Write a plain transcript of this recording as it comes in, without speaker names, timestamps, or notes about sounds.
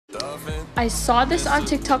I saw this on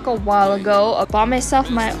TikTok a while ago. I bought myself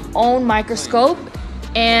my own microscope,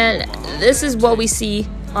 and this is what we see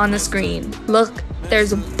on the screen. Look,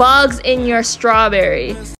 there's bugs in your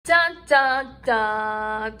strawberry. Dun dun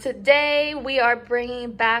dun! Today we are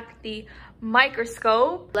bringing back the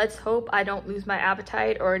microscope. Let's hope I don't lose my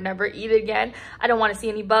appetite or never eat again. I don't want to see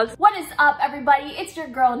any bugs. What is up, everybody? It's your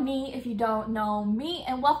girl Nee, if you don't know me,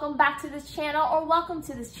 and welcome back to this channel, or welcome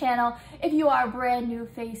to this channel if you are a brand new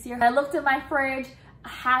face here. I looked at my fridge. I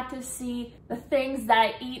had to see the things that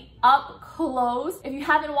I eat up close. If you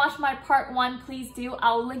haven't watched my part 1, please do.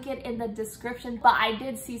 I'll link it in the description. But I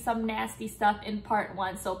did see some nasty stuff in part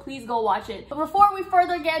 1, so please go watch it. But before we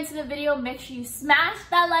further get into the video, make sure you smash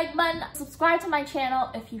that like button. Subscribe to my channel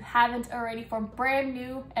if you haven't already for brand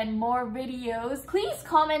new and more videos. Please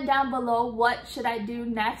comment down below what should I do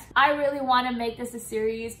next. I really want to make this a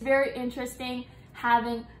series. Very interesting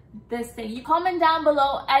having this thing. You comment down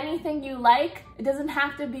below anything you like. It doesn't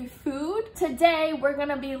have to be food. Today we're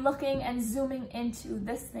gonna be looking and zooming into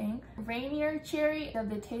this thing. Rainier cherry.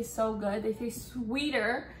 They taste so good. They taste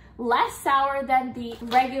sweeter, less sour than the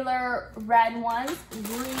regular red ones.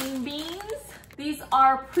 Green beans. These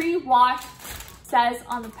are pre-washed, says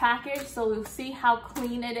on the package, so we'll see how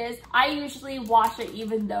clean it is. I usually wash it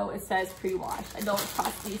even though it says pre-washed. I don't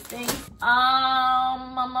trust these things.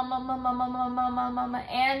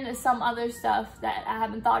 And some other stuff that I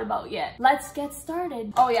haven't thought about yet. Let's get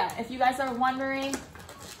started. Oh yeah, if you guys are wondering,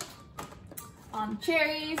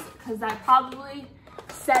 cherries, because I probably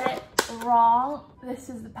said it wrong. This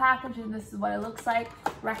is the package and this is what it looks like.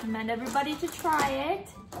 Recommend everybody to try it,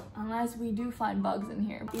 unless we do find bugs in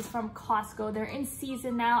here. These from Costco. They're in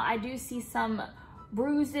season now. I do see some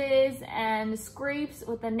bruises and scrapes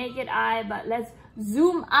with the naked eye, but let's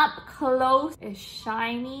zoom up close. It's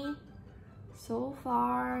shiny. So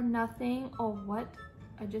far, nothing. Oh, what?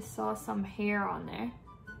 I just saw some hair on there.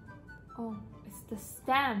 Oh, it's the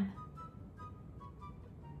stem.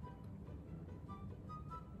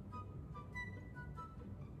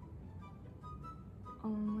 Oh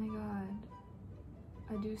my god.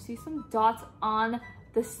 I do see some dots on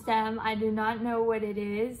the stem. I do not know what it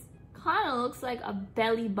is. Kind of looks like a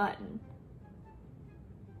belly button.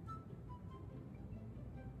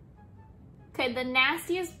 Okay, the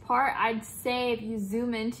nastiest part I'd say if you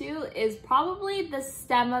zoom into is probably the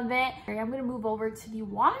stem of it. I'm gonna move over to the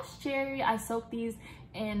washed cherry. I soaked these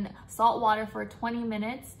in salt water for 20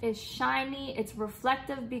 minutes. It's shiny, it's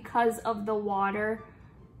reflective because of the water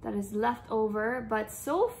that is left over, but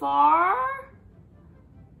so far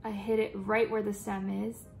I hit it right where the stem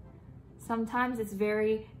is. Sometimes it's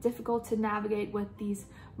very difficult to navigate with these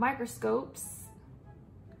microscopes,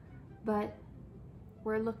 but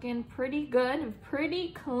we're looking pretty good,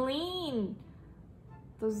 pretty clean.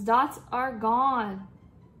 Those dots are gone.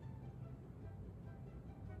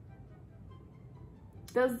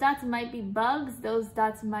 Those dots might be bugs, those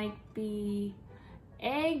dots might be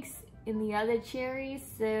eggs in the other cherries,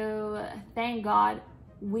 so thank God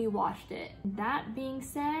we washed it. That being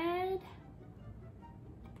said,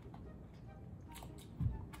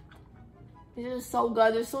 these are so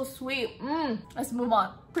good, they're so sweet. Let's move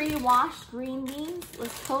on. Pre-washed green beans.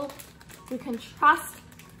 Let's hope we can trust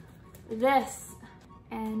this.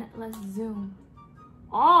 And let's zoom.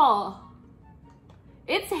 Oh,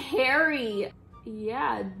 it's hairy.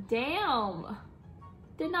 Yeah, damn.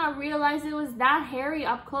 Did not realize it was that hairy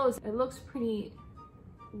up close. It looks pretty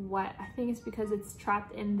wet. I think it's because it's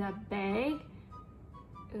trapped in the bag.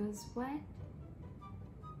 It was wet.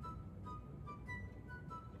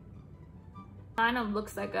 Kind of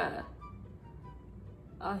looks like a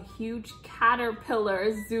huge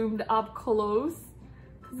caterpillar zoomed up close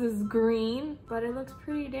because it's green, but it looks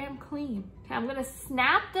pretty damn clean. Okay, I'm gonna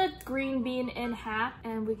snap the green bean in half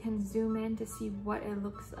and we can zoom in to see what it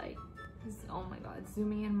looks like. Oh my god,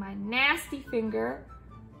 zooming in my nasty finger.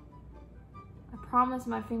 I promise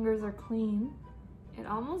my fingers are clean. It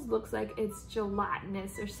almost looks like it's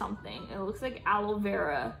gelatinous or something. It looks like aloe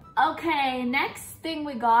vera. Okay, next thing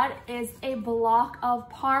we got is a block of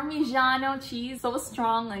Parmigiano cheese. So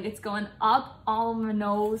strong, like it's going up all my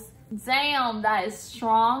nose. Damn, that is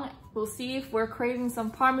strong. We'll see if we're craving some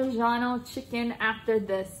Parmigiano chicken after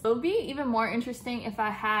this. It would be even more interesting if I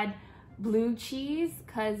had blue cheese,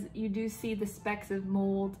 because you do see the specks of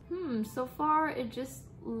mold. So far it just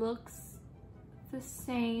looks the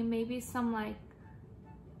same. Maybe some like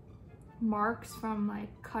marks from like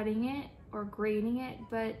cutting it or grating it,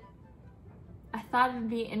 but I thought it'd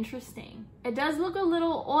be interesting. It does look a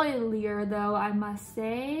little oilier though, I must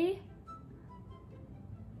say.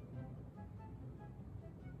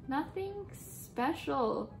 Nothing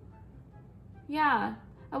special. Yeah,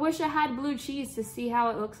 I wish I had blue cheese to see how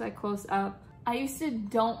it looks like close up. I used to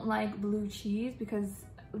don't like blue cheese because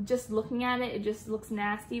just looking at it, it just looks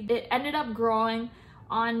nasty. It ended up growing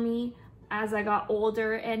on me as I got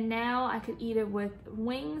older, and now I could eat it with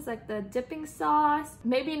wings, like the dipping sauce.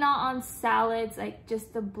 Maybe not on salads, like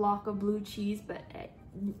just a block of blue cheese, but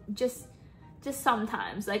just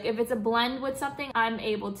sometimes. Like if it's a blend with something, I'm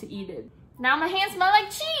able to eat it. Now my hands smell like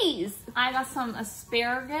cheese. I got some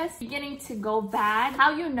asparagus beginning to go bad.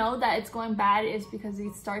 How you know that it's going bad is because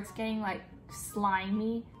it starts getting like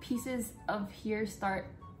slimy. Pieces of here start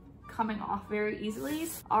coming off very easily.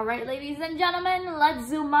 All right, ladies and gentlemen, let's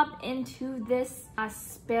zoom up into this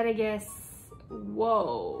asparagus.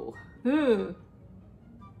 Whoa.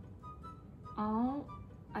 Oh,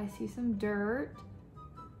 I see some dirt.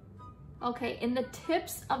 Okay, in the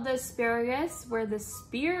tips of the asparagus, where the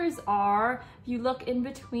spears are, if you look in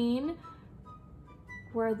between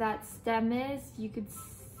where that stem is, you could see,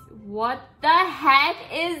 what the heck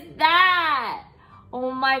is that?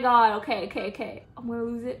 Oh my God, okay. I'm gonna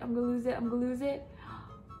lose it.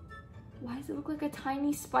 Why does it look like a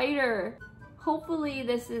tiny spider? Hopefully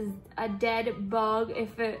this is a dead bug.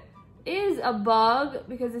 If it is a bug,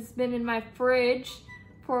 because it's been in my fridge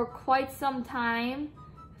for quite some time,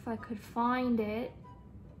 if I could find it.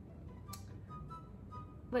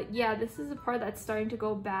 But yeah, this is the part that's starting to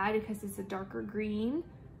go bad because it's a darker green.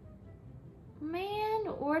 Man,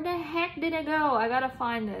 where the heck did it go? I gotta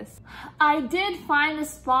find this. I did find the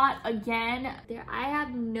spot again. There, I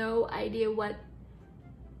have no idea what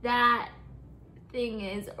that thing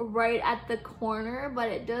is right at the corner, but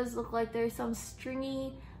it does look like there's some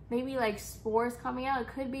stringy, maybe like spores coming out. It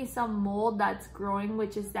could be some mold that's growing,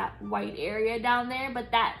 which is that white area down there,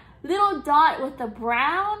 but that little dot with the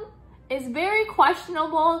brown is very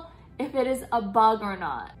questionable if it is a bug or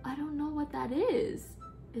not. I don't know what that is.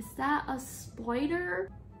 Is that a spider?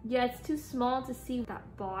 Yeah, it's too small to see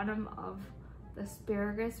that bottom of the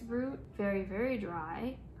asparagus root. Very, very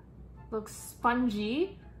dry. Looks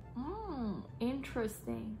spongy.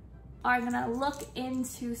 Interesting. All right, I'm gonna look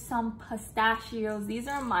into some pistachios. These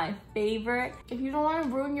are my favorite. If you don't want to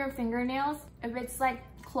ruin your fingernails, if it's like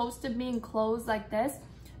close to being closed like this,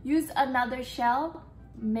 use another shell,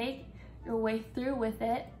 make your way through with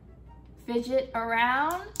it, fidget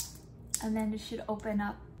around, and then it should open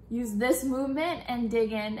up. Use this movement and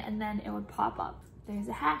dig in, and then it would pop up. There's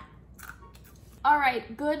a hack. All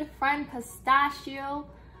right, good friend pistachio,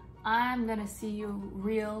 I'm gonna see you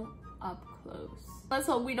real up close. Let's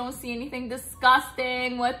hope we don't see anything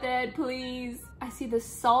disgusting with it, please. I see the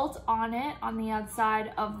salt on it, on the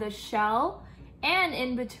outside of the shell, and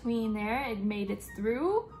in between there, it made it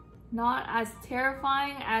through. Not as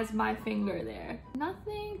terrifying as my finger there.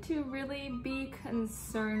 Nothing to really be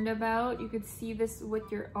concerned about. You could see this with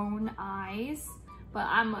your own eyes, but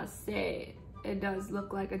I must say, it does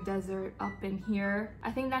look like a desert up in here.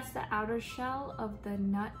 I think that's the outer shell of the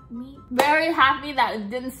nut meat. Very happy that I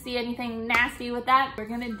didn't see anything nasty with that. We're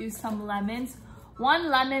gonna do some lemons. One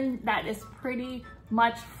lemon that is pretty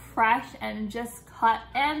much fresh and just cut,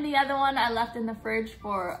 and the other one I left in the fridge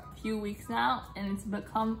for a few weeks now, and it's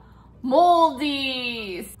become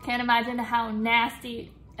moldy. Can't imagine how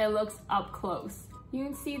nasty it looks up close. You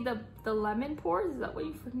can see the lemon pores, is that what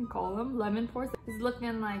you freaking call them? Lemon pores. It's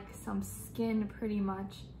looking like some skin pretty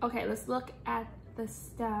much. Okay, let's look at the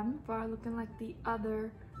stem. Far looking like the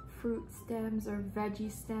other fruit stems or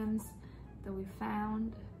veggie stems that we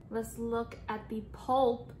found. Let's look at the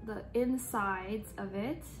pulp, the insides of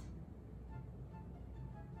it.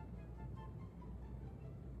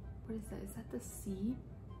 What is that? Is that the seed?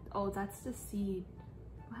 Oh, that's the seed.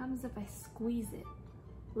 What happens if I squeeze it?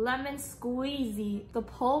 Lemon squeezy. The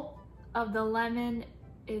pulp of the lemon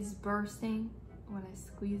is bursting when I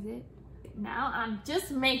squeeze it. Now I'm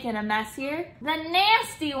just making a mess here. The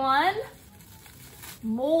nasty one,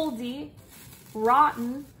 moldy,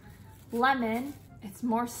 rotten lemon. It's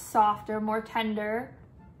more softer, more tender.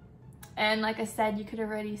 And like I said, you could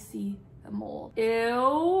already see the mold.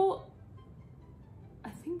 Ew. I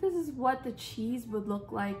think this is what the cheese would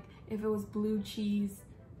look like if it was blue cheese.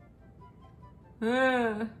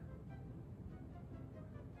 Ugh.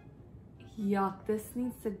 Yuck, this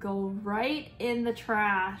needs to go right in the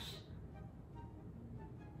trash.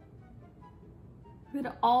 Look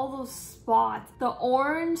at all those spots. The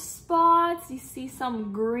orange spots, you see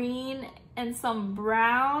some green and some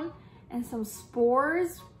brown and some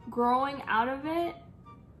spores growing out of it.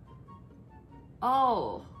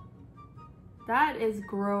 Oh. That is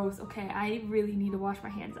gross. Okay, I really need to wash my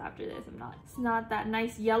hands after this. It's not that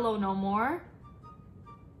nice yellow no more.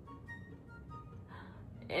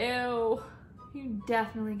 Ew. You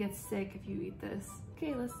definitely get sick if you eat this.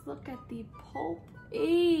 Okay, let's look at the pulp.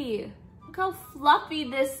 Eee, look how fluffy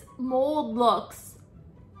this mold looks.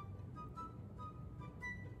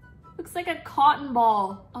 Looks like a cotton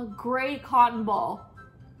ball, a gray cotton ball.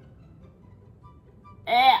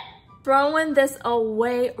 Eh. Throwing this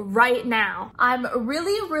away right now. I'm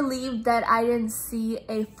really relieved that I didn't see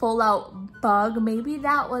a full out bug. Maybe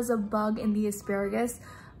that was a bug in the asparagus,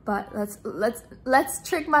 but let's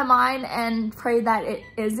trick my mind and pray that it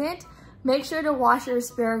isn't. Make sure to wash your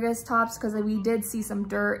asparagus tops because we did see some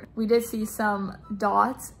dirt. We did see some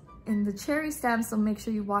dots in the cherry stem, so make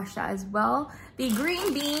sure you wash that as well. The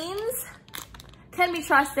green beans can be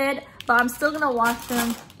trusted, but I'm still gonna wash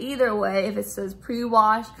them either way if it says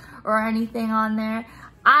pre-wash or anything on there.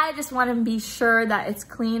 I just want to be sure that it's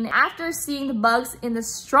clean. After seeing the bugs in the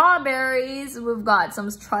strawberries, we've got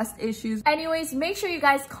some trust issues. Anyways, make sure you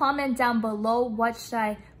guys comment down below what should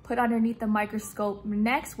I put underneath the microscope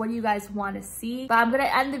next. What do you guys want to see? But I'm gonna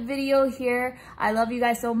end the video here. I love you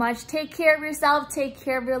guys so much. Take care of yourself, take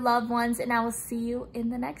care of your loved ones, and I will see you in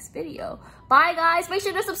the next video. Bye guys, make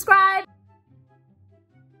sure to subscribe.